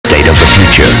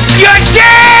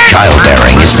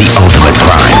childbearing is the ultimate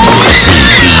crime.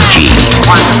 ZPG.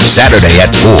 Saturday at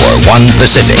 4, 1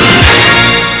 Pacific.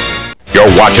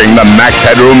 You're watching the Max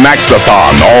Headroom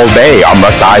Maxathon all day on the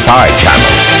Sci-Fi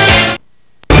Channel.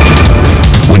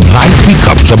 When life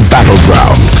becomes a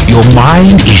battleground, your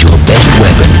mind is your best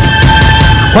weapon.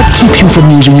 What keeps you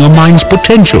from using your mind's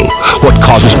potential? What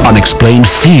causes unexplained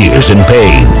fears and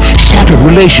pain? Shattered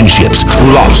relationships,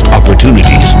 lost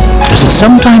opportunities? Does it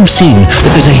sometimes seem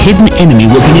that there's a hidden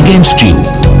enemy working against you?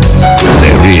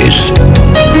 There is.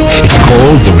 It's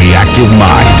called the reactive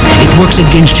mind. It works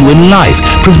against you in life,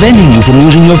 preventing you from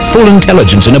using your full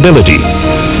intelligence and ability.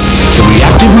 The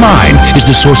reactive mind is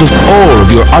the source of all of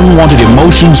your unwanted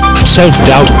emotions,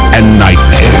 self-doubt, and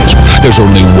nightmares. There's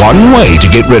only one way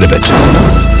to get rid of it.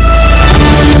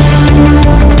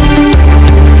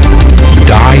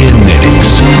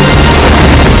 Dianetics.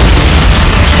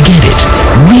 Get it,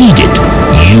 read it,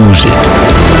 use it,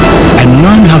 and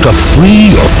learn how to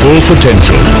free your full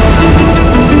potential.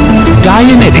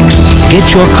 Dianetics.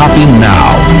 Get your copy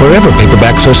now, wherever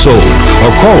paperbacks are sold,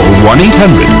 or call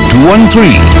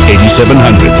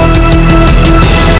 1-800-213-8700.